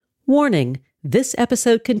Warning, this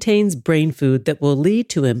episode contains brain food that will lead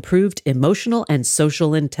to improved emotional and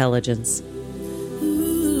social intelligence.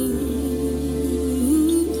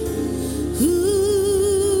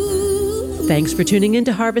 Thanks for tuning in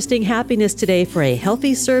to Harvesting Happiness today for a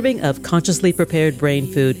healthy serving of consciously prepared brain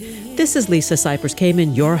food. This is Lisa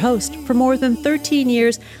Cypers-Kamen, your host. For more than 13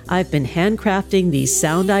 years, I've been handcrafting these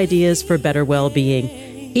sound ideas for better well-being.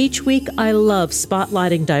 Each week, I love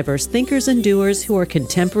spotlighting diverse thinkers and doers who are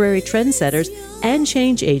contemporary trendsetters and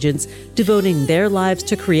change agents, devoting their lives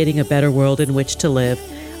to creating a better world in which to live.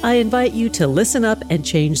 I invite you to listen up and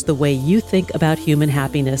change the way you think about human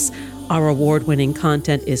happiness. Our award-winning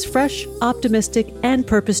content is fresh, optimistic, and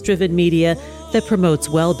purpose-driven media that promotes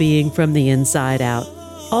well-being from the inside out.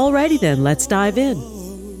 Alrighty then, let's dive in.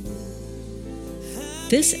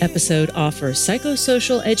 This episode offers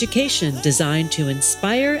psychosocial education designed to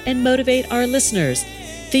inspire and motivate our listeners.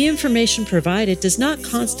 The information provided does not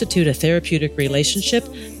constitute a therapeutic relationship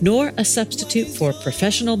nor a substitute for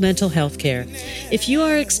professional mental health care. If you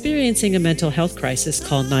are experiencing a mental health crisis,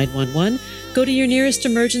 call 911, go to your nearest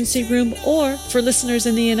emergency room, or for listeners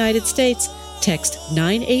in the United States, text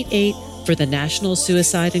 988 for the National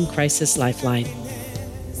Suicide and Crisis Lifeline.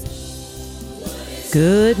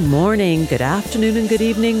 Good morning, good afternoon, and good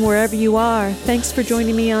evening, wherever you are. Thanks for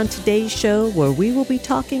joining me on today's show, where we will be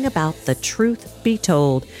talking about the truth be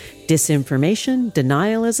told, disinformation,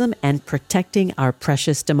 denialism, and protecting our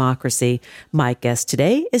precious democracy. My guest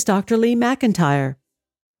today is Dr. Lee McIntyre.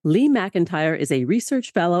 Lee McIntyre is a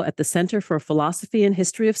research fellow at the Center for Philosophy and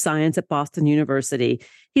History of Science at Boston University.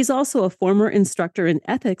 He's also a former instructor in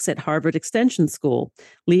ethics at Harvard Extension School.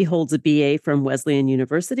 Lee holds a BA from Wesleyan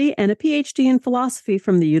University and a PhD in philosophy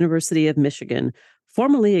from the University of Michigan.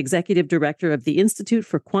 Formerly executive director of the Institute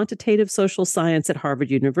for Quantitative Social Science at Harvard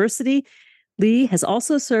University, Lee has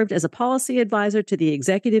also served as a policy advisor to the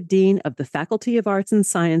executive dean of the Faculty of Arts and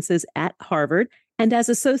Sciences at Harvard and as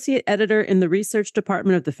associate editor in the research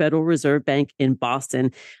department of the Federal Reserve Bank in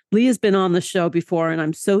Boston. Lee has been on the show before, and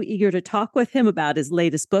I'm so eager to talk with him about his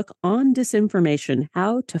latest book on disinformation,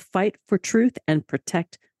 How to Fight for Truth and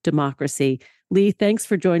Protect Democracy. Lee, thanks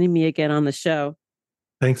for joining me again on the show.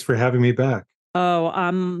 Thanks for having me back. Oh,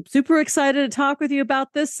 I'm super excited to talk with you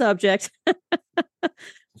about this subject.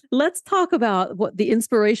 Let's talk about what the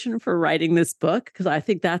inspiration for writing this book, because I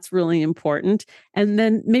think that's really important. And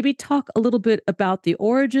then maybe talk a little bit about the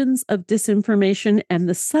origins of disinformation and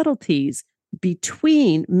the subtleties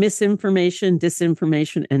between misinformation,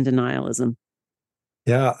 disinformation, and denialism.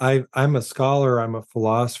 Yeah, I'm a scholar. I'm a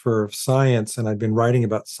philosopher of science, and I've been writing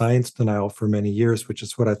about science denial for many years, which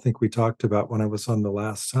is what I think we talked about when I was on the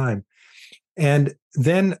last time. And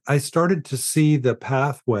then I started to see the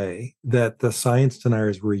pathway that the science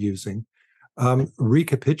deniers were using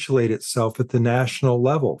recapitulate itself at the national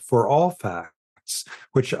level for all facts,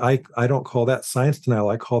 which I don't call that science denial.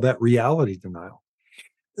 I call that reality denial.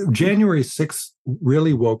 January 6th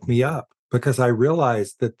really woke me up because I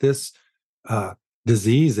realized that this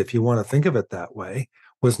disease, if you want to think of it that way,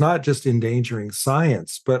 was not just endangering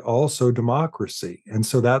science, but also democracy. And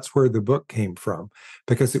so that's where the book came from,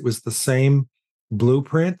 because it was the same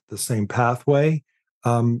blueprint, the same pathway,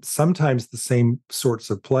 sometimes the same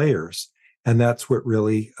sorts of players. And that's what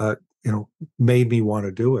really, made me want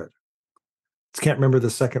to do it. I can't remember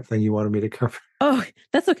the second thing you wanted me to cover. Oh,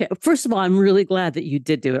 that's okay. First of all, I'm really glad that you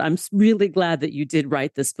did do it. I'm really glad that you did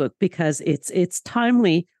write this book, because it's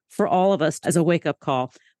timely for all of us as a wake-up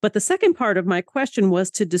call. But the second part of my question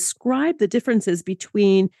was to describe the differences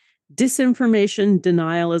between disinformation,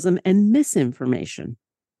 denialism, and misinformation.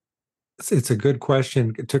 It's a good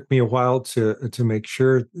question. It took me a while to make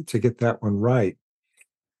sure to get that one right.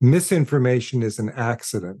 Misinformation is an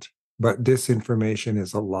accident, but disinformation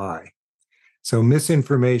is a lie. So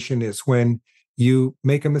misinformation is when you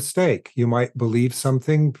make a mistake. You might believe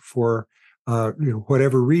something for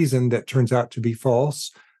whatever reason that turns out to be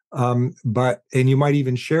false. And you might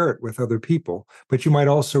even share it with other people, but you might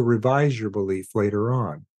also revise your belief later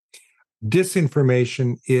on.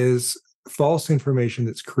 Disinformation is false information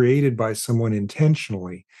that's created by someone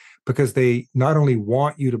intentionally, because they not only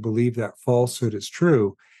want you to believe that falsehood is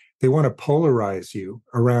true, they want to polarize you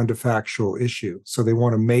around a factual issue. So they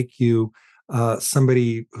want to make you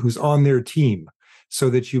somebody who's on their team, so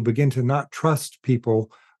that you begin to not trust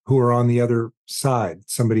people who are on the other side,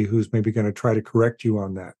 somebody who's maybe going to try to correct you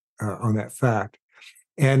on that fact.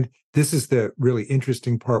 And this is the really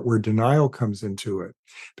interesting part where denial comes into it,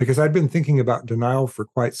 because I'd been thinking about denial for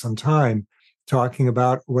quite some time, talking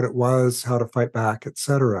about what it was, how to fight back,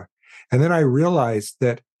 etc. And then I realized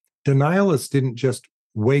that denialists didn't just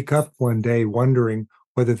wake up one day wondering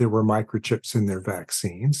whether there were microchips in their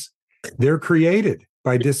vaccines. They're created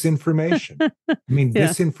by disinformation. I mean, Yeah.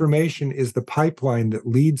 disinformation is the pipeline that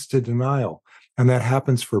leads to denial. And that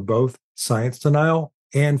happens for both science denial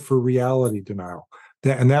and for reality denial.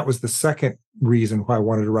 And that was the second reason why I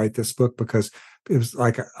wanted to write this book, because it was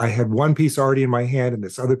like I had one piece already in my hand and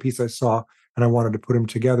this other piece I saw, and I wanted to put them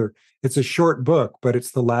together. It's a short book, but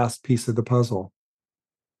it's the last piece of the puzzle.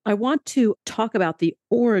 I want to talk about the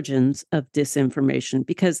origins of disinformation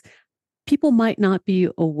because people might not be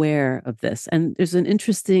aware of this. And there's an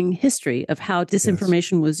interesting history of how Yes.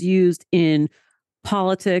 disinformation was used in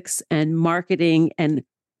politics and marketing and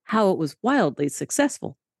how it was wildly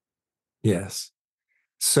successful. Yes.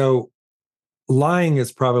 So lying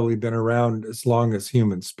has probably been around as long as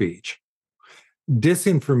human speech.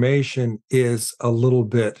 Disinformation is a little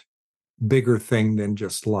bit bigger thing than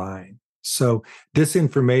just lying. So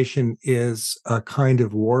disinformation is a kind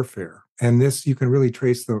of warfare. And this, you can really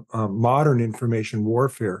trace the modern information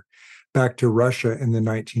warfare back to Russia in the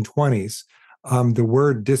 1920s. The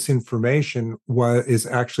word disinformation is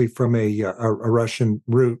actually from a Russian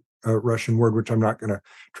root, a Russian word, which I'm not going to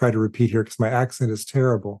try to repeat here because my accent is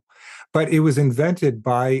terrible. But it was invented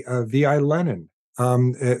by V.I. Lenin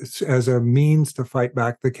as a means to fight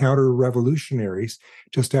back the counter-revolutionaries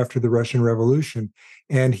just after the Russian Revolution.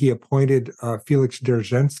 And he appointed Felix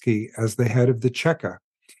Dzerzhinsky as the head of the Cheka.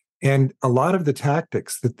 And a lot of the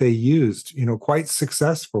tactics that they used, quite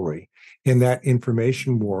successfully in that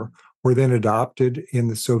information war were then adopted in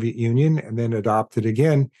the Soviet Union and then adopted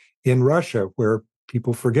again in Russia, where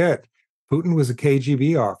people forget Putin was a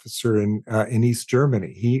KGB officer in East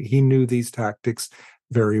Germany. He knew these tactics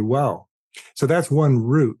very well. So that's one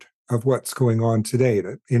root of what's going on today.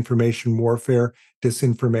 That information warfare,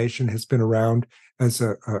 disinformation has been around as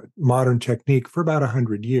a modern technique for about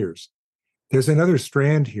 100 years. There's another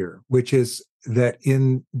strand here, which is that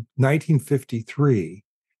in 1953,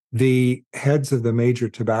 the heads of the major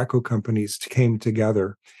tobacco companies came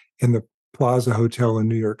together in the Plaza Hotel in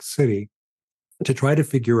New York City to try to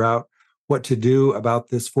figure out what to do about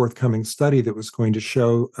this forthcoming study that was going to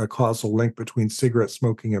show a causal link between cigarette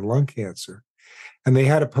smoking and lung cancer. And they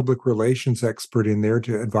had a public relations expert in there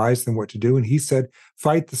to advise them what to do. And he said,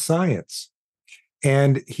 fight the science.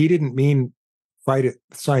 And he didn't mean fight it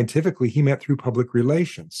scientifically, he meant through public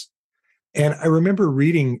relations. And I remember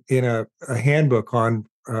reading in a handbook on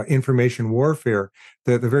information warfare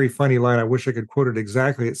the very funny line, I wish I could quote it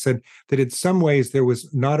exactly. It said that in some ways there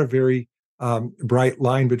was not a very bright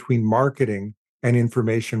line between marketing and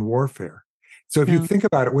information warfare. So if you Yeah. think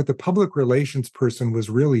about it, what the public relations person was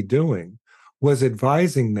really doing was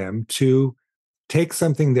advising them to take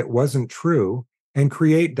something that wasn't true and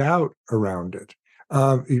create doubt around it.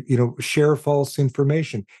 Share false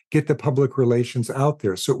information, get the public relations out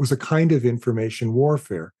there. So it was a kind of information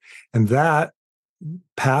warfare. And that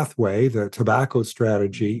pathway, the tobacco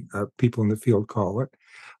strategy, people in the field call it,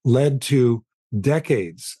 led to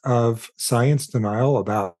decades of science denial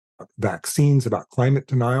about vaccines, about climate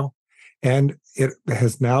denial. And it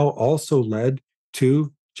has now also led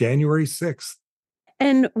to January 6th.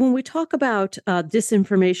 And when we talk about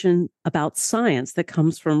disinformation about science that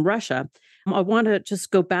comes from Russia, I want to just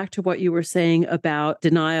go back to what you were saying about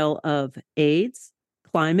denial of AIDS,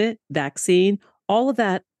 climate, vaccine. All of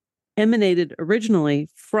that emanated originally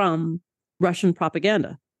from Russian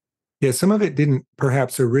propaganda. Yeah, some of it didn't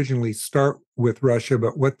perhaps originally start with Russia,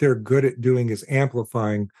 but what they're good at doing is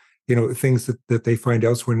amplifying, things that they find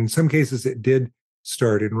elsewhere. And in some cases, it did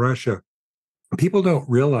start in Russia. People don't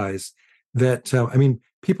realize that,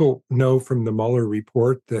 people know from the Mueller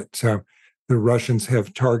report that the Russians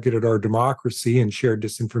have targeted our democracy and shared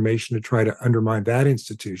disinformation to try to undermine that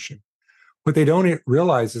institution. What they don't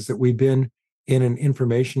realize is that we've been in an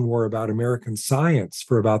information war about American science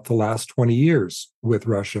for about the last 20 years with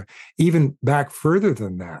Russia, even back further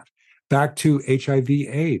than that, back to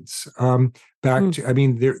HIV/AIDS,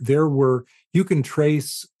 there were, you can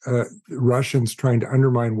trace Russians trying to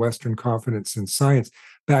undermine Western confidence in science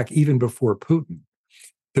back even before Putin.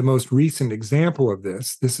 The most recent example of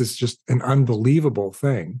this is just an unbelievable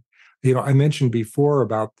thing. I mentioned before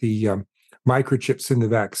about the microchips in the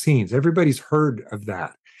vaccines. Everybody's heard of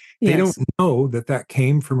that. They don't Yes. know that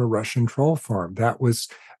came from a Russian troll farm. That was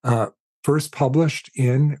first published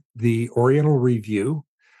in the Oriental Review,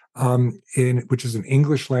 which is an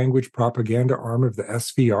English language propaganda arm of the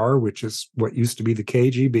SVR, which is what used to be the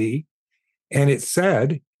KGB. And it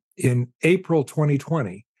said in April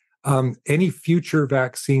 2020, any future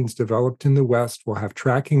vaccines developed in the West will have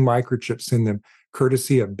tracking microchips in them,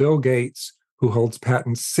 courtesy of Bill Gates, who holds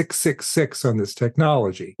patent 666 on this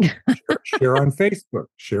technology. Share on Facebook,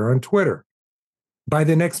 share on Twitter. By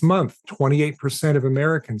the next month, 28% of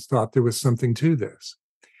Americans thought there was something to this.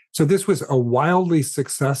 So this was a wildly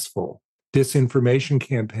successful disinformation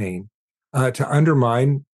campaign to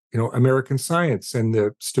undermine, American science and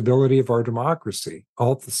the stability of our democracy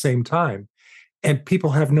all at the same time. And people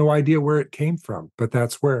have no idea where it came from, but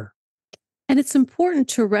that's where. And it's important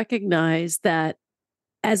to recognize that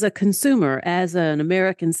as a consumer, as an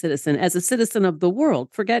American citizen, as a citizen of the world,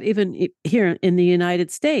 forget even here in the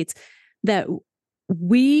United States, that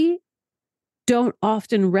we don't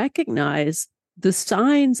often recognize the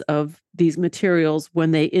signs of these materials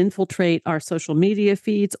when they infiltrate our social media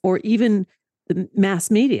feeds or even the mass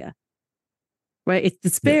media, right?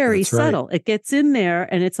 It's very subtle. Right. It gets in there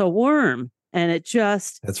and it's a worm and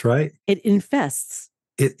that's right. It infests.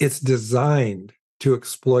 It's designed to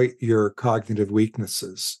exploit your cognitive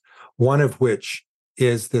weaknesses, one of which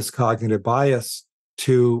is this cognitive bias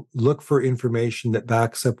to look for information that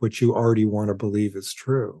backs up what you already want to believe is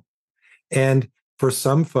true. And for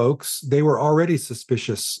some folks, they were already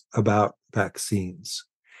suspicious about vaccines.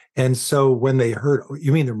 And so when they heard,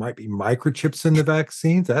 you mean there might be microchips in the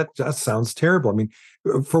vaccines? That just sounds terrible. I mean,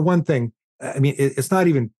 for one thing, it's not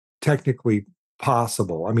even technically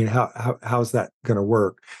possible. I mean, how's that going to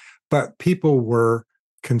work? But people were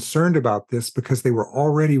concerned about this because they were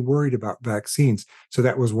already worried about vaccines. So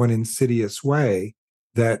that was one insidious way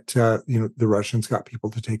that the Russians got people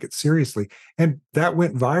to take it seriously, and that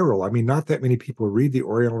went viral. I mean, not that many people read the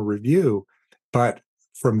Oriental Review, but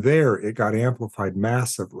from there it got amplified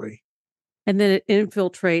massively. And then it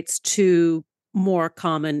infiltrates to more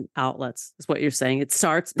common outlets, is what you're saying. It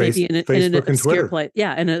starts maybe in an obscure place,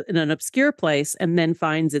 in an obscure place, and then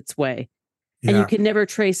finds its way. And you can never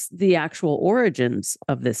trace the actual origins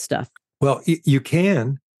of this stuff. Well, you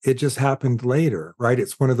can. It just happened later, right?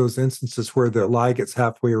 It's one of those instances where the lie gets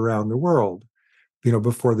halfway around the world,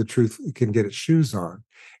 before the truth can get its shoes on.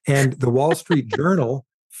 And the Wall Street Journal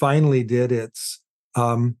finally did its,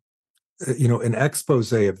 an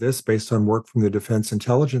expose of this based on work from the Defense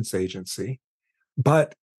Intelligence Agency,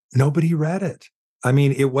 but nobody read it. I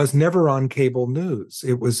mean, it was never on cable news.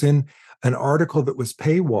 It was in an article that was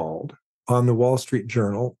paywalled on the Wall Street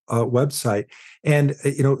Journal website. And,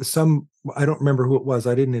 I don't remember who it was.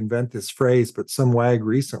 I didn't invent this phrase, but some wag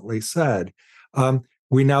recently said,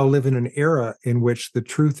 we now live in an era in which the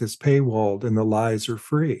truth is paywalled and the lies are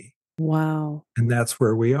free. Wow. And that's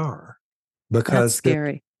where we are. Because that's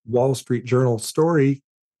scary. The Wall Street Journal story,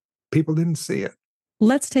 people didn't see it.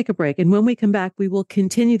 Let's take a break. And when we come back, we will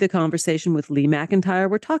continue the conversation with Lee McIntyre.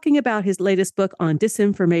 We're talking about his latest book on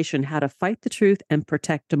disinformation, How to Fight the Truth and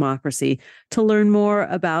Protect Democracy. To learn more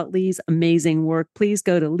about Lee's amazing work, please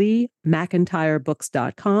go to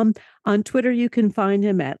LeeMcIntyreBooks.com. On Twitter, you can find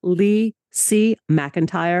him at Lee C.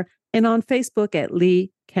 McIntyre and on Facebook at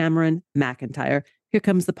Lee Cameron McIntyre. Here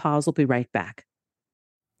comes the pause. We'll be right back.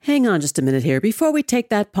 Hang on just a minute here. Before we take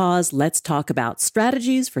that pause, let's talk about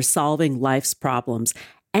strategies for solving life's problems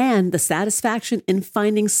and the satisfaction in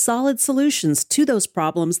finding solid solutions to those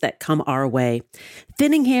problems that come our way.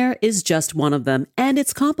 Thinning hair is just one of them, and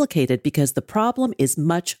it's complicated because the problem is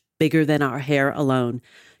much bigger than our hair alone.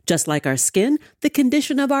 Just like our skin, the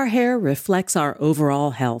condition of our hair reflects our overall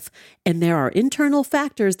health, and there are internal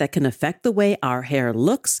factors that can affect the way our hair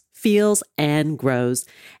looks, feels, and grows.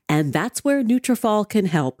 And that's where Nutrafol can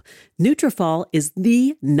help. Nutrafol is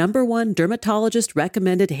the #1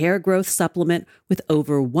 dermatologist-recommended hair growth supplement with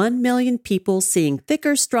over 1 million people seeing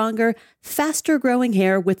thicker, stronger, faster-growing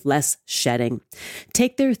hair with less shedding.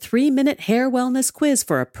 Take their 3-minute hair wellness quiz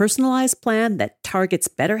for a personalized plan that targets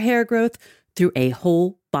better hair growth through a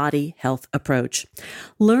whole body health approach.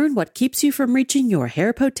 Learn what keeps you from reaching your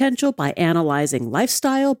hair potential by analyzing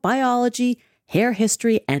lifestyle, biology, hair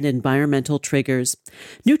history, and environmental triggers.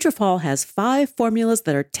 Nutrafol has 5 formulas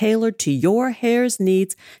that are tailored to your hair's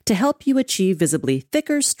needs to help you achieve visibly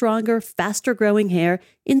thicker, stronger, faster-growing hair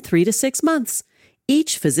in 3 to 6 months.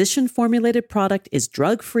 Each physician-formulated product is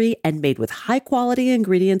drug-free and made with high-quality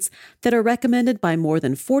ingredients that are recommended by more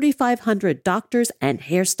than 4,500 doctors and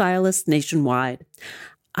hairstylists nationwide.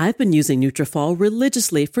 I've been using Nutrafol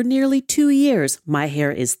religiously for nearly 2 years. My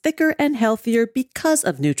hair is thicker and healthier because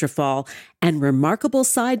of Nutrafol, and remarkable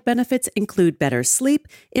side benefits include better sleep,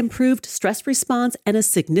 improved stress response, and a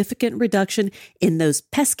significant reduction in those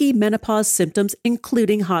pesky menopause symptoms,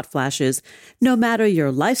 including hot flashes. No matter your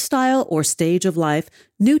lifestyle or stage of life,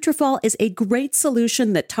 Nutrafol is a great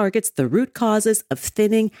solution that targets the root causes of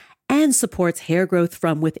thinning and supports hair growth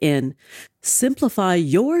from within. Simplify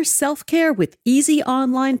your self-care with easy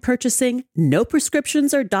online purchasing, no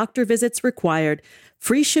prescriptions or doctor visits required.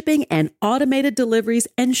 Free shipping and automated deliveries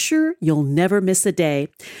ensure you'll never miss a day.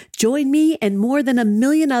 Join me and more than 1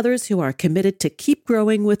 million others who are committed to keep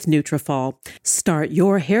growing with Nutrafol. Start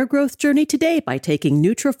your hair growth journey today by taking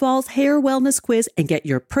Nutrafol's hair wellness quiz and get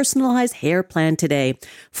your personalized hair plan today.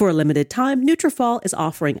 For a limited time, Nutrafol is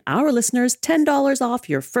offering our listeners $10 off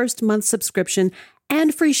your first month subscription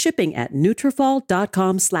and free shipping at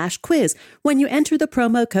Nutrafol.com/quiz when you enter the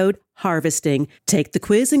promo code HARVESTING. Take the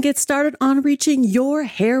quiz and get started on reaching your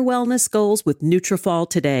hair wellness goals with Nutrafol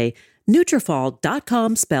today.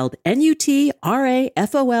 Nutrafol.com, spelled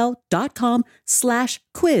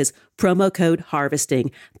Nutrafol.com/quiz, promo code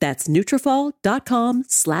HARVESTING. That's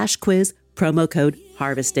Nutrafol.com/quiz, promo code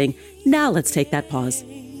HARVESTING. Now let's take that pause.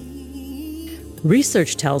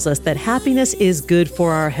 Research tells us that happiness is good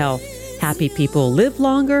for our health. Happy people live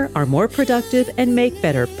longer, are more productive, and make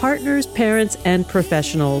better partners, parents, and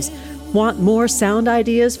professionals. Want more sound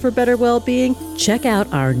ideas for better well-being? Check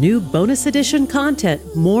out our new bonus edition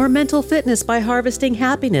content, More Mental Fitness by Harvesting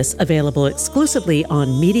Happiness, available exclusively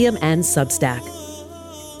on Medium and Substack.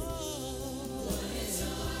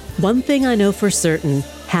 One thing I know for certain,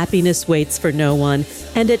 happiness waits for no one,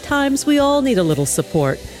 and at times we all need a little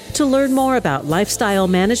support. To learn more about lifestyle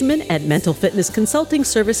management and mental fitness consulting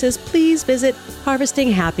services, please visit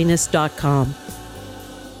harvestinghappiness.com.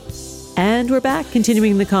 And we're back,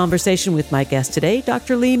 continuing the conversation with my guest today,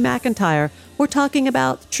 Dr. Lee McIntyre. We're talking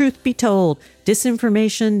about truth be told,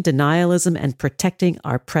 disinformation, denialism, and protecting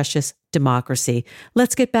our precious democracy.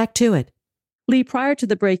 Let's get back to it. Lee, prior to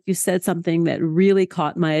the break, you said something that really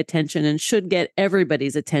caught my attention and should get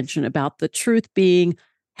everybody's attention about the truth being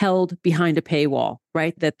held behind a paywall,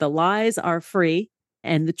 right? That the lies are free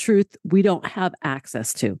and the truth we don't have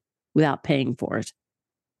access to without paying for it.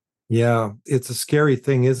 Yeah, it's a scary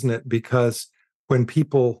thing, isn't it? Because when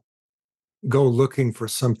people go looking for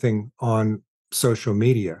something on social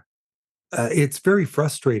media, it's very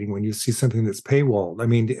frustrating when you see something that's paywalled. I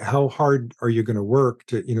mean, how hard are you going to work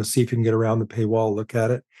to, see if you can get around the paywall, look at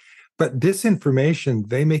it? But disinformation,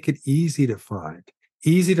 they make it easy to find,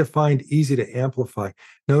 easy to amplify.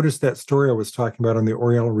 Notice that story I was talking about on the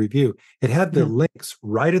Oriental Review. It had the links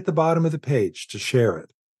right at the bottom of the page to share it.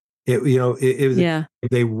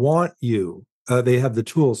 They want you. They have the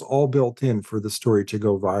tools all built in for the story to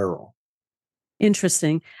go viral.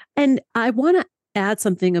 Interesting. And I want to add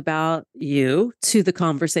something about you to the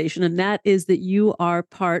conversation, and that is that you are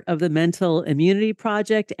part of the Mental Immunity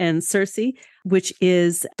Project and CIRCE, which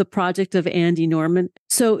is the project of Andy Norman.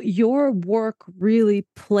 So your work really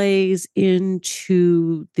plays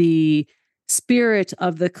into the spirit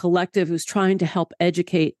of the collective who's trying to help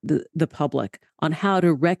educate the public on how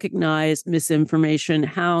to recognize misinformation,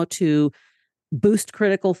 how to boost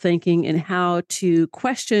critical thinking, and how to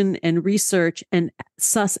question and research and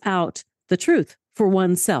suss out the truth for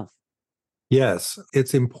oneself. Yes,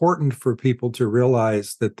 it's important for people to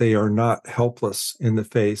realize that they are not helpless in the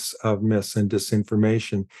face of mis and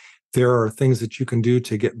disinformation. There are things that you can do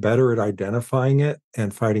to get better at identifying it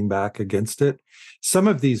and fighting back against it. Some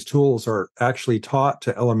of these tools are actually taught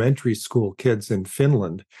to elementary school kids in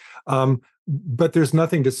Finland. But there's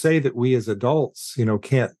nothing to say that we as adults,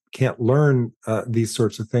 can't learn these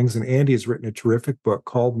sorts of things. And Andy has written a terrific book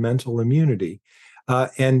called Mental Immunity.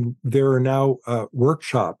 And there are now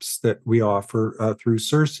workshops that we offer through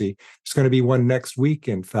CIRCE. There's going to be one next week,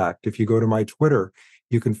 in fact. If you go to my Twitter,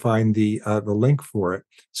 you can find the link for it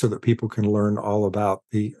so that people can learn all about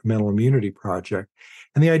the Mental Immunity Project.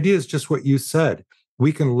 And the idea is just what you said.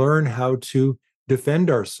 We can learn how to defend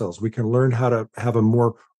ourselves. We can learn how to have a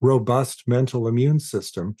more robust mental immune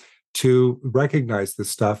system to recognize this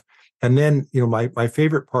stuff. And then, my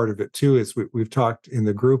favorite part of it, too, is we've talked in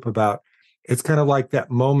the group about it's kind of like that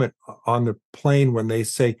moment on the plane when they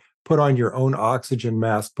say, put on your own oxygen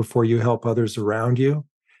mask before you help others around you.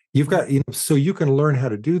 You've got, so you can learn how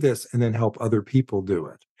to do this and then help other people do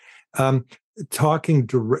it.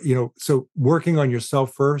 So working on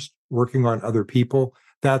yourself first, working on other people,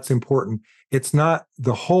 that's important. It's not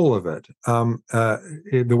the whole of it,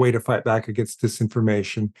 the way to fight back against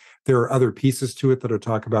disinformation. There are other pieces to it that I'll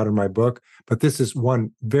talk about in my book, but this is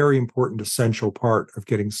one very important, essential part of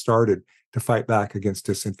getting started to fight back against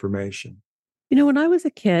disinformation. When I was a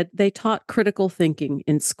kid, they taught critical thinking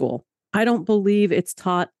in school. I don't believe it's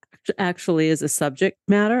taught actually as a subject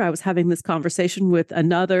matter. I was having this conversation with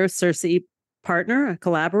another CIRCE partner, a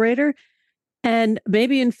collaborator, and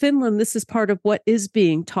maybe in Finland, this is part of what is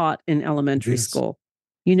being taught in elementary school,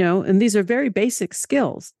 and these are very basic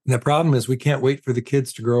skills. And the problem is we can't wait for the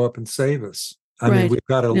kids to grow up and save us. I mean, Right.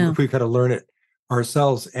 Yeah. we've got to learn it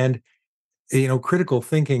ourselves. And critical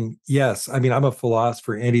thinking, yes. I mean, I'm a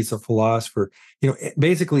philosopher. Andy's a philosopher.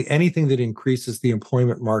 Basically anything that increases the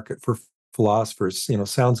employment market for philosophers,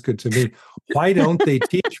 sounds good to me. Why don't they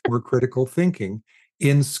teach more critical thinking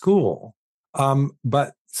in school?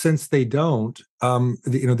 But since they don't,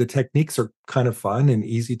 the techniques are kind of fun and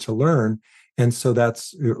easy to learn. And so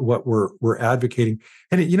that's what we're advocating.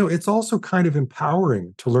 And it's also kind of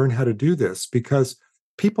empowering to learn how to do this, because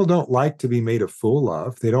people don't like to be made a fool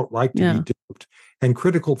of. They don't like to be Yeah. duped. And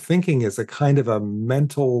critical thinking is a kind of a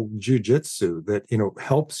mental jujitsu that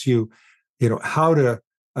helps you, how to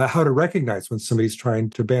recognize when somebody's trying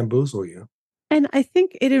to bamboozle you. And I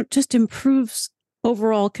think it just improves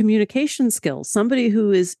overall communication skills. Somebody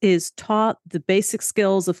who is taught the basic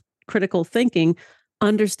skills of critical thinking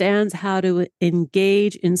understands how to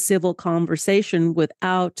engage in civil conversation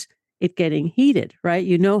without it getting heated, right?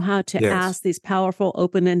 You know how to Yes. ask these powerful,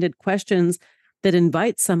 open-ended questions that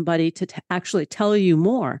invite somebody to actually tell you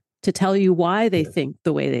more, to tell you why they Yes. think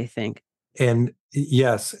the way they think. And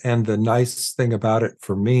yes, and the nice thing about it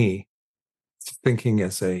for me, thinking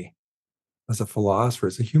as a philosopher,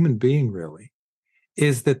 as a human being, really,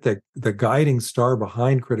 is that the guiding star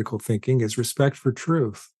behind critical thinking is respect for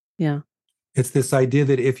truth. Yeah. It's this idea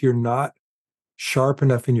that if you're not sharp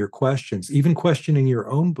enough in your questions, even questioning your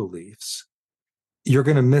own beliefs, you're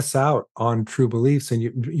going to miss out on true beliefs, and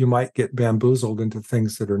you might get bamboozled into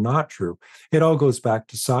things that are not true. It all goes back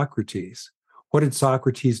to Socrates. What did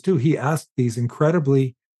Socrates do? He asked these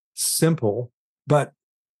incredibly simple but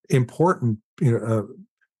important,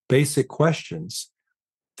 basic questions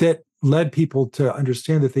that led people to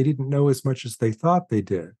understand that they didn't know as much as they thought they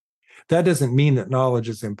did. That doesn't mean that knowledge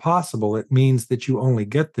is impossible. It means that you only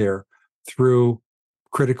get there through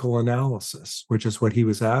critical analysis, which is what he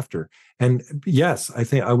was after. And yes,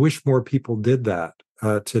 I wish more people did that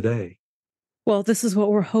today. Well, this is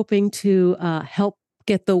what we're hoping to help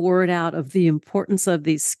get the word out of the importance of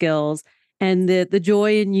these skills and the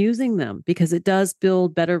joy in using them, because it does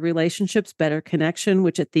build better relationships, better connection,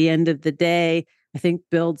 which at the end of the day, I think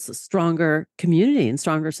builds a stronger community and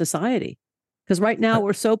stronger society. Because right now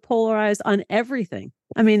we're so polarized on everything.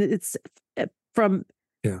 I mean, it's from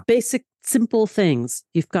Yeah. basic, simple things.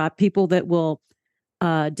 You've got people that will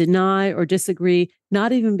deny or disagree,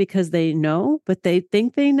 not even because they know, but they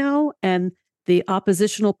think they know. And the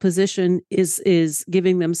oppositional position is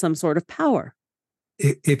giving them some sort of power.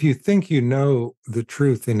 If you think you know the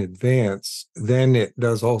truth in advance, then it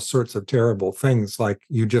does all sorts of terrible things. Like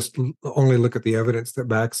you just only look at the evidence that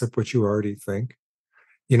backs up what you already think.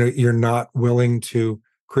 You're not willing to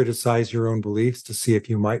criticize your own beliefs to see if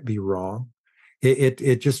you might be wrong.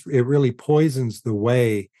 It really poisons the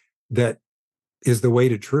way that is the way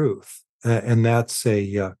to truth, and that's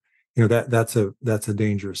a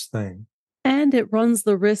dangerous thing. And it runs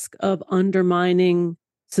the risk of undermining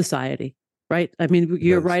society, right? I mean, It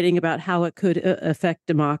you're does. writing about how it could affect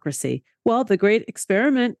democracy. Well, the great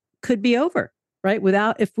experiment could be over, right?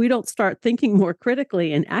 If we don't start thinking more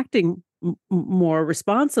critically and acting more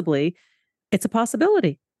responsibly, it's a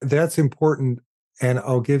possibility. That's important, and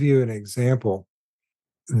I'll give you an example.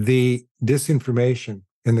 The disinformation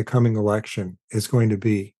in the coming election is going to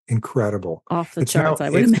be incredible. Off the It's now, charts, I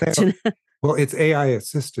would it's now, imagine. well, it's AI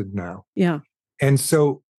assisted now. Yeah. And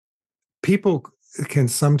so people can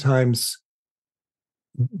sometimes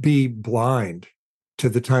be blind to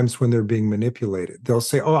the times when they're being manipulated. They'll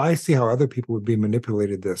say, "Oh, I see how other people would be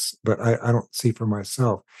manipulated this, but I don't see for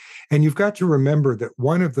myself." And you've got to remember that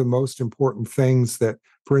one of the most important things that,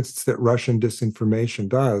 for instance, that Russian disinformation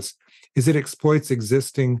does is it exploits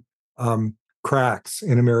existing cracks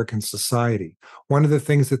in American society. One of the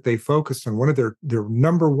things that they focused on, one of their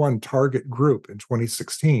number one target group in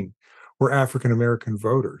 2016 were African American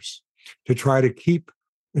voters, to try to keep,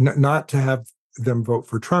 not to have them vote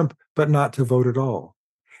for Trump, but not to vote at all.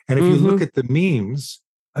 And if you look at the memes,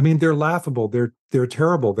 I mean, they're laughable. They're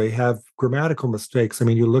terrible. They have grammatical mistakes. I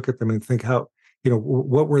mean, you look at them and think, how,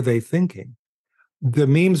 what were they thinking? The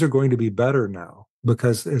memes are going to be better now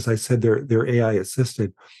because, as I said, they're AI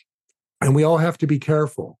assisted. And we all have to be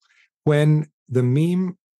careful. When the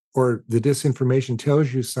meme or the disinformation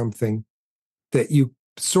tells you something that you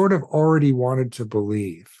sort of already wanted to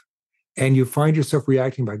believe, and you find yourself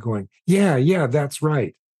reacting by going, yeah, that's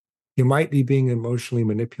right, you might be being emotionally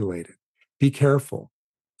manipulated. Be careful.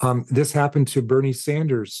 This happened to Bernie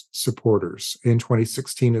Sanders supporters in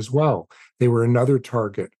 2016 as well. They were another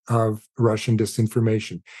target of Russian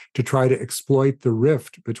disinformation to try to exploit the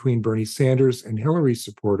rift between Bernie Sanders and Hillary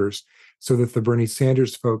supporters so that the Bernie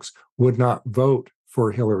Sanders folks would not vote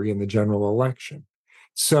for Hillary in the general election.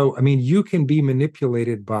 So, I mean, you can be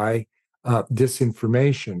manipulated by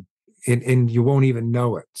disinformation, and you won't even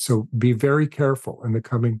know it. So be very careful in the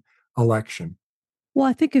coming election. Well,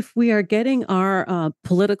 I think if we are getting our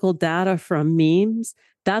political data from memes,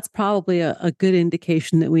 that's probably a good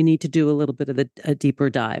indication that we need to do a little bit of a deeper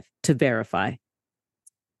dive to verify.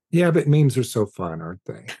 Yeah, but memes are so fun, aren't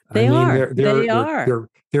they? I They mean, are. They are.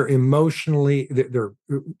 they're emotionally they're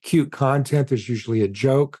cute content. There's usually a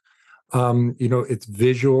joke. It's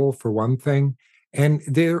visual for one thing, and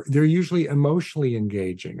they're usually emotionally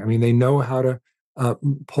engaging. I mean, they know how to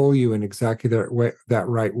pull you in exactly that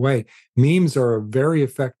right way. Memes are a very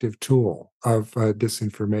effective tool of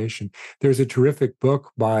disinformation. There's a terrific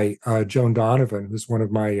book by Joan Donovan, who's one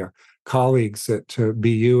of my colleagues at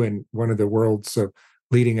BU and one of the world's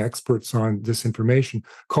leading experts on disinformation,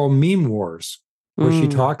 called Meme Wars, where she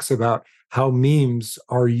talks about how memes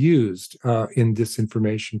are used in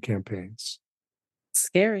disinformation campaigns.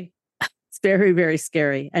 Scary. It's very, very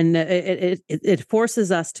scary. And it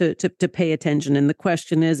forces us to pay attention. And the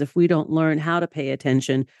question is, if we don't learn how to pay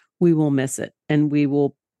attention, we will miss it and we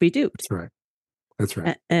will be duped. That's right. That's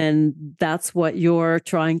right. And that's what you're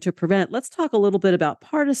trying to prevent. Let's talk a little bit about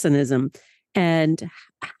partisanism and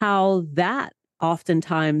how that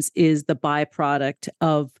oftentimes is the byproduct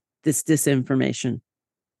of this disinformation.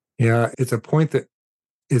 Yeah, it's a point that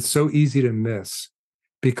is so easy to miss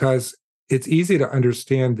because it's easy to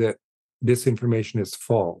understand that disinformation is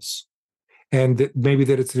false and that maybe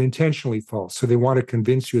that it's intentionally false. So they want to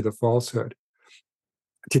convince you of the falsehood.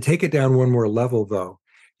 To take it down one more level, though,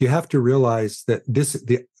 you have to realize that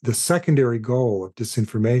the secondary goal of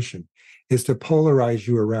disinformation is to polarize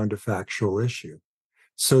you around a factual issue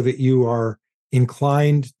so that you are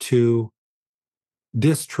inclined to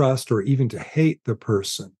distrust or even to hate the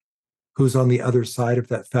person who's on the other side of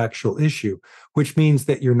that factual issue, which means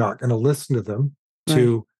that you're not going to listen to them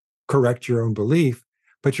to correct your own belief,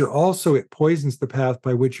 but it poisons the path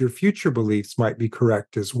by which your future beliefs might be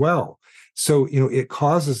correct as well. So, it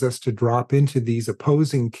causes us to drop into these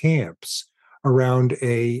opposing camps around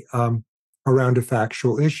a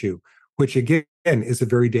factual issue, which again is a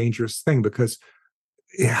very dangerous thing because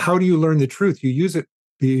how do you learn the truth?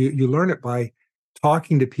 You learn it by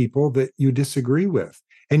talking to people that you disagree with.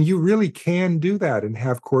 And you really can do that and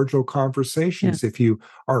have cordial conversations if you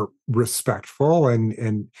are respectful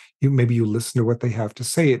and maybe you listen to what they have to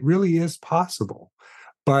say. It really is possible.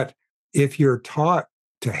 But if you're taught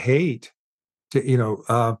to hate,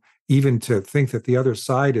 even to think that the other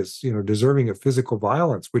side is, deserving of physical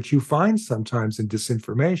violence, which you find sometimes in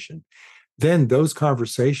disinformation, then those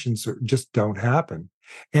conversations just don't happen.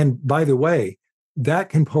 And by the way, that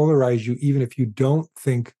can polarize you even if you don't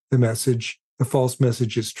think the false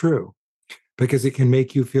message is true, because it can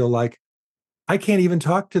make you feel like, I can't even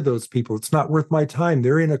talk to those people. It's not worth my time.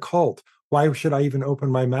 They're in a cult. Why should I even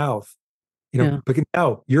open my mouth? But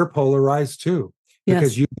now you're polarized too,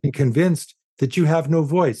 because you've been convinced that you have no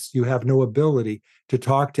voice. You have no ability to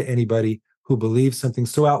talk to anybody who believes something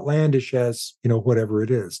so outlandish as, whatever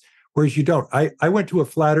it is. Whereas you don't. I went to a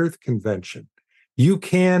flat earth convention. You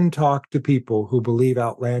can talk to people who believe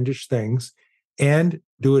outlandish things and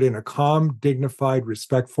do it in a calm, dignified,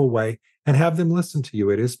 respectful way and have them listen to you.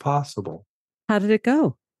 It is possible. How did it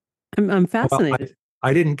go? I'm fascinated. Well,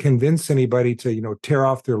 I didn't convince anybody to, tear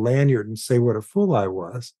off their lanyard and say what a fool I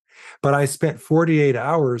was. But I spent 48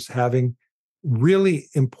 hours having really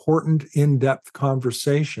important, in-depth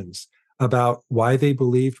conversations about why they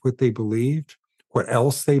believed what they believed, what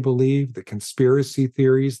else they believed, the conspiracy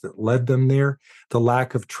theories that led them there, the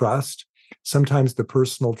lack of trust, sometimes the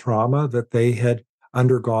personal trauma that they had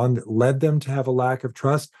undergone that led them to have a lack of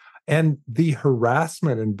trust, and the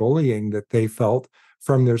harassment and bullying that they felt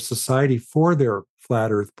from their society for their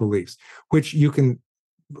flat earth beliefs, which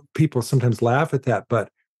people sometimes laugh at that, but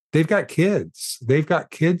they've got kids. They've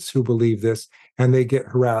got kids who believe this and they get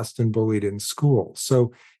harassed and bullied in school.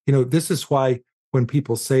 So, this is why when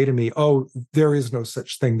people say to me, oh, there is no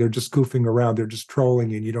such thing, they're just goofing around, they're just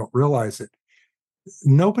trolling and you don't realize it.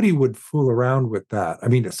 Nobody would fool around with that. I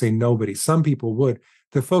mean, to say nobody, some people would.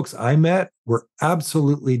 The folks I met were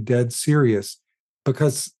absolutely dead serious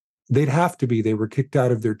because they'd have to be. They were kicked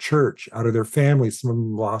out of their church, out of their family. Some of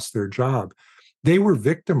them lost their job. They were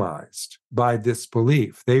victimized by this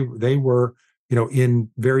belief. They were, in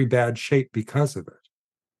very bad shape because of it.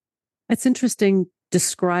 It's interesting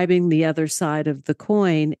describing the other side of the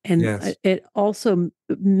coin. And it also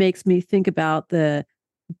makes me think about the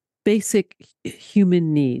basic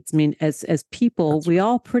human needs. I mean, as people, we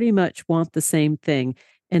all pretty much want the same thing.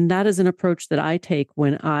 And that is an approach that I take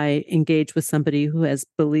when I engage with somebody who has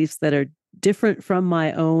beliefs that are different from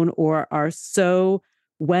my own or are so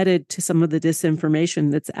wedded to some of the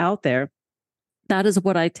disinformation that's out there, that is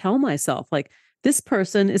what I tell myself. Like, this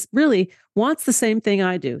person is really wants the same thing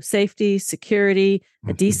I do: safety, security,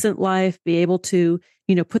 a decent life, be able to,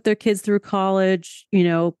 put their kids through college,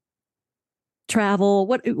 travel,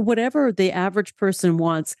 whatever the average person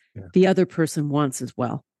wants, the other person wants as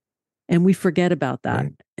well. And we forget about that.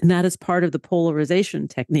 Right. And that is part of the polarization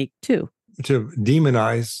technique too. To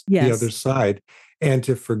demonize the other side and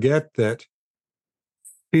to forget that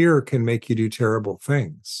fear can make you do terrible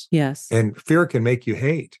things. Yes. And fear can make you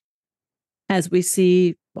hate. As we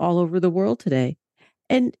see all over the world today.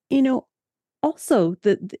 And, also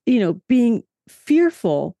being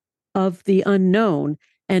fearful of the unknown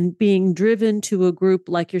and being driven to a group,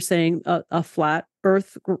 like you're saying, a flat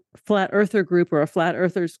earther group or a flat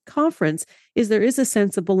earthers conference, there is a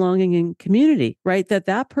sense of belonging and community, right?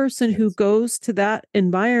 That person who goes to that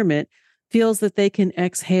environment feels that they can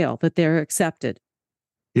exhale, that they're accepted.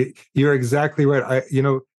 You're exactly right.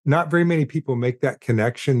 Not very many people make that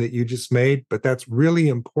connection that you just made, but that's really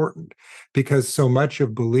important because so much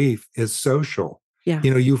of belief is social. Yeah.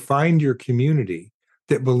 You find your community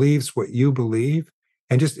that believes what you believe.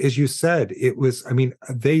 And just as you said,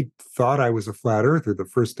 they thought I was a flat earther. The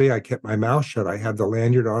first day I kept my mouth shut. I had the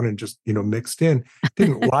lanyard on and just, mixed in.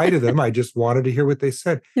 Didn't lie to them. I just wanted to hear what they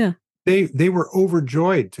said. Yeah. They were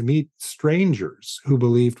overjoyed to meet strangers who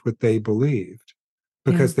believed what they believed,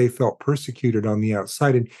 because they felt persecuted on the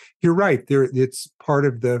outside. And you're right, it's part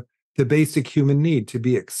of the basic human need to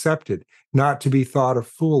be accepted, not to be thought a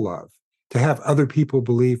fool of, to have other people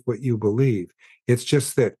believe what you believe. It's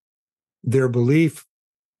just that their belief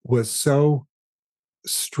was so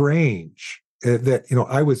strange that,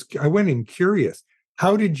 I went in curious.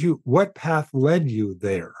 What path led you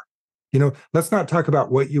there? Let's not talk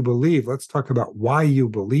about what you believe. Let's talk about why you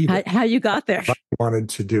believe it. How you got there. What I wanted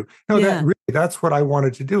to do. No, that's what I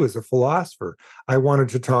wanted to do as a philosopher. I wanted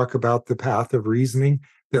to talk about the path of reasoning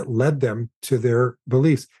that led them to their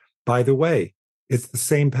beliefs. By the way, it's the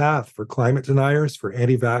same path for climate deniers, for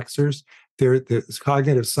anti-vaxxers. The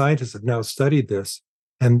cognitive scientists have now studied this,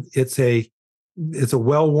 and it's a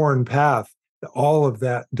well-worn path. All of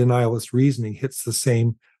that denialist reasoning hits the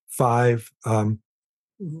same 5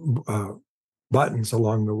 buttons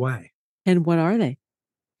along the way. And what are they?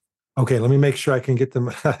 Okay, let me make sure I can get them.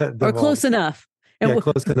 Or close enough.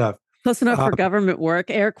 Close enough. Close enough for government work,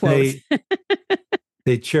 air quotes.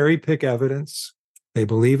 They cherry pick evidence. They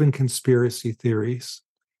believe in conspiracy theories.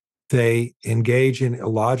 They engage in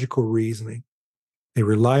illogical reasoning. They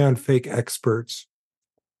rely on fake experts.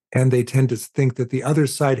 And they tend to think that the other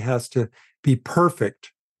side has to be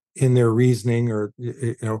perfect in their reasoning or,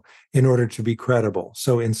 in order to be credible.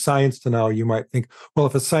 So in science denial, you might think, well,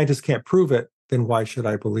 if a scientist can't prove it, then why should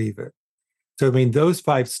I believe it? So, those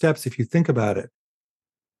 5 steps, if you think about it,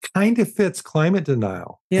 kind of fits climate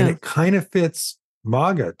denial. Yeah. And it kind of fits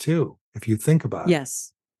MAGA too, if you think about it.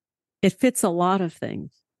 Yes. It fits a lot of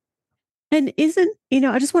things. And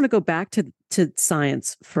I just want to go back to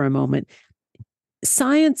science for a moment.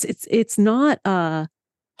 Science, it's not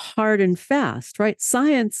hard and fast, right?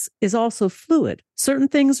 Science is also fluid. Certain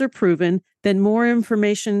things are proven, then more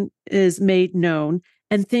information is made known,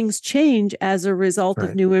 and things change as a result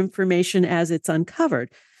of new information as it's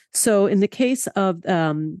uncovered. So in the case of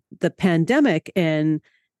the pandemic and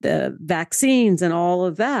the vaccines and all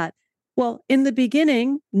of that, well, in the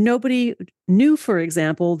beginning, nobody knew, for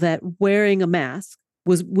example, that wearing a mask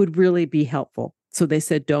would really be helpful. So they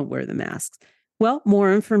said, don't wear the masks. Well,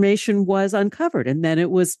 more information was uncovered, and then it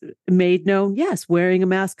was made known, yes, wearing a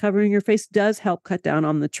mask covering your face does help cut down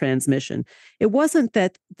on the transmission. It wasn't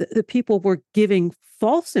that the people were giving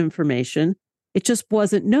false information. It just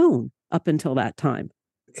wasn't known up until that time.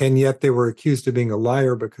 And yet they were accused of being a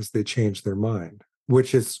liar because they changed their mind,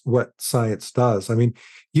 which is what science does.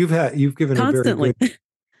 You've given constantly.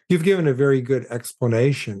 You've given a very good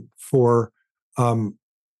explanation for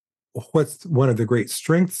what's one of the great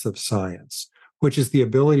strengths of science, which is the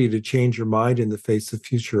ability to change your mind in the face of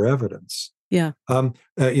future evidence. Yeah.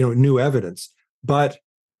 New evidence. But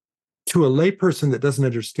to a layperson that doesn't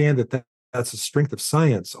understand that's a strength of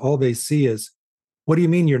science, all they see is, what do you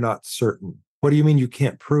mean you're not certain? What do you mean you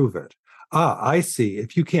can't prove it? I see.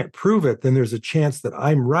 If you can't prove it, then there's a chance that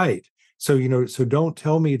I'm right. So, so don't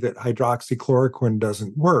tell me that hydroxychloroquine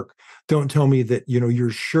doesn't work. Don't tell me that, you're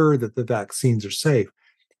sure that the vaccines are safe.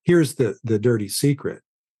 Here's the dirty secret.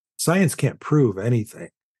 Science can't prove anything.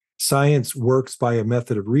 Science works by a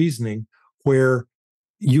method of reasoning where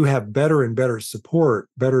you have better and better support,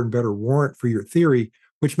 better and better warrant for your theory,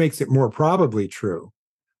 which makes it more probably true.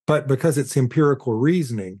 But because it's empirical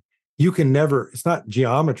reasoning, you can never, it's not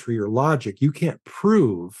geometry or logic. You can't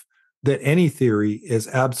prove that any theory is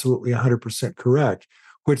absolutely 100% correct,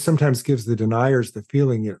 which sometimes gives the deniers the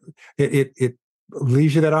feeling, it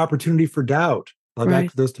leaves you that opportunity for doubt. Like back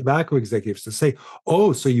to those tobacco executives to say,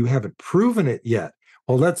 oh, so you haven't proven it yet.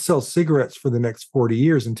 Well, let's sell cigarettes for the next 40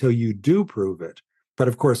 years until you do prove it. But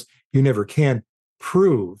of course, you never can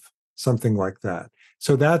prove something like that.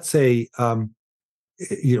 So that's one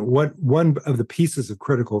of the pieces of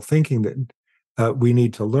critical thinking that we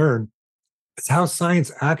need to learn is how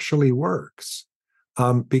science actually works,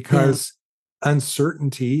 because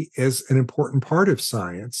uncertainty is an important part of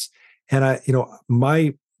science. And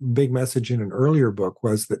my big message in an earlier book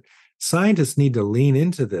was that scientists need to lean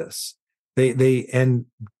into this. They and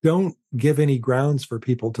don't give any grounds for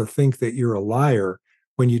people to think that you're a liar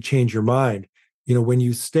when you change your mind. When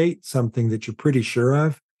you state something that you're pretty sure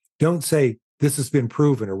of, don't say this has been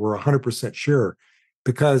proven or we're 100% sure,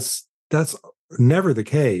 because that's never the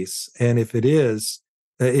case. And if it is,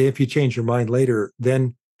 if you change your mind later,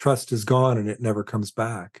 then trust is gone and it never comes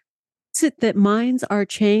back. Is it that minds are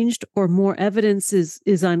changed or more evidence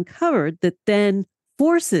is uncovered that then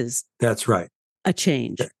forces That's right. a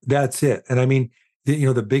change? That's it. And I mean,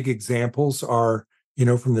 the big examples are,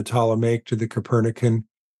 from the Ptolemaic to the Copernican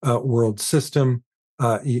world system.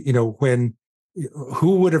 When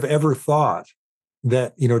who would have ever thought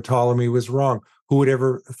that, Ptolemy was wrong? Who would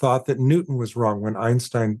ever thought that Newton was wrong when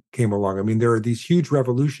Einstein came along? I mean, there are these huge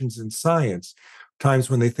revolutions in science, times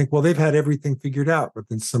when they think, well, they've had everything figured out, but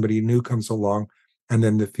then somebody new comes along and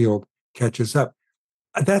then the field catches up.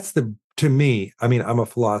 That's to me, I mean, I'm a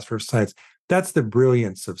philosopher of science. That's the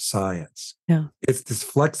brilliance of science. Yeah. It's this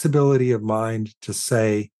flexibility of mind to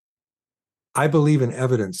say, I believe in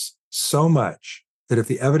evidence so much that if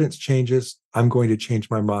the evidence changes, I'm going to change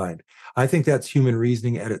my mind. I think that's human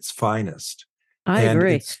reasoning at its finest. I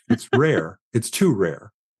agree. It's rare. It's too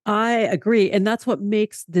rare. I agree. And that's what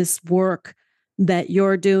makes this work that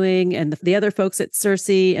you're doing and the other folks at Circe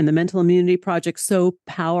and the Mental Immunity Project so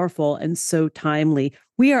powerful and so timely.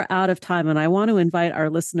 We are out of time, and I want to invite our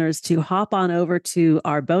listeners to hop on over to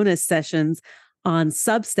our bonus sessions on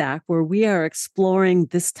Substack, where we are exploring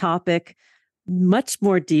this topic much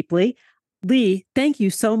more deeply. Lee, thank you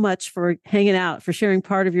so much for hanging out, for sharing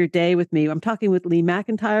part of your day with me. I'm talking with Lee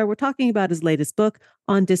McIntyre. We're talking about his latest book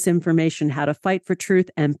on disinformation, How to Fight for Truth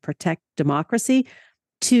and Protect Democracy.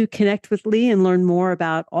 To connect with Lee and learn more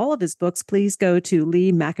about all of his books, please go to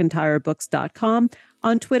leemcintyrebooks.com,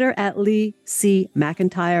 on Twitter at Lee C.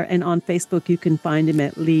 McIntyre, and on Facebook you can find him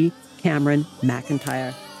at Lee Cameron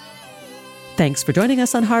McIntyre. Thanks for joining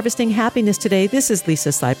us on Harvesting Happiness today. This is Lisa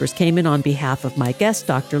Cypers Kamen on behalf of my guest,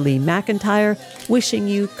 Dr. Lee McIntyre, wishing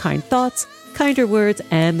you kind thoughts, kinder words,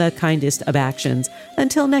 and the kindest of actions.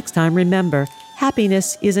 Until next time, remember,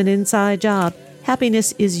 happiness is an inside job.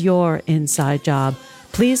 Happiness is your inside job.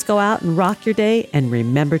 Please go out and rock your day and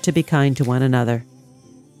remember to be kind to one another.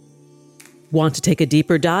 Want to take a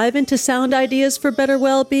deeper dive into sound ideas for better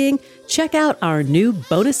well-being? Check out our new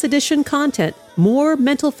bonus edition content, More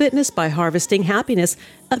Mental Fitness by Harvesting Happiness,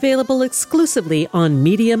 available exclusively on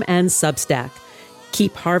Medium and Substack.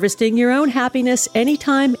 Keep harvesting your own happiness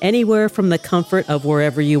anytime, anywhere from the comfort of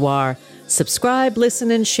wherever you are. Subscribe,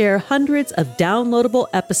 listen, and share hundreds of downloadable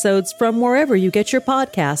episodes from wherever you get your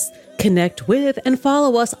podcasts. Connect with and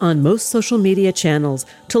follow us on most social media channels.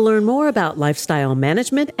 To learn more about lifestyle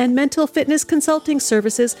management and mental fitness consulting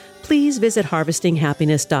services, please visit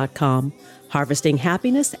harvestinghappiness.com. Harvesting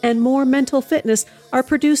Happiness and More Mental Fitness are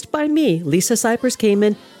produced by me, Lisa Cypers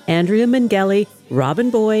Kamen, Andrea Mengele, Robin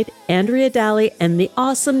Boyd, Andrea Daly, and the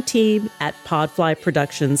awesome team at Podfly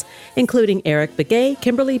Productions, including Eric Begay,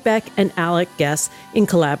 Kimberly Beck, and Alec Guess, in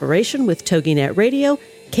collaboration with TogiNet Radio,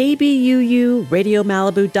 KBUU,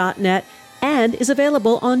 RadioMalibu.net, and is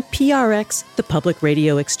available on PRX, the Public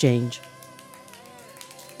Radio Exchange.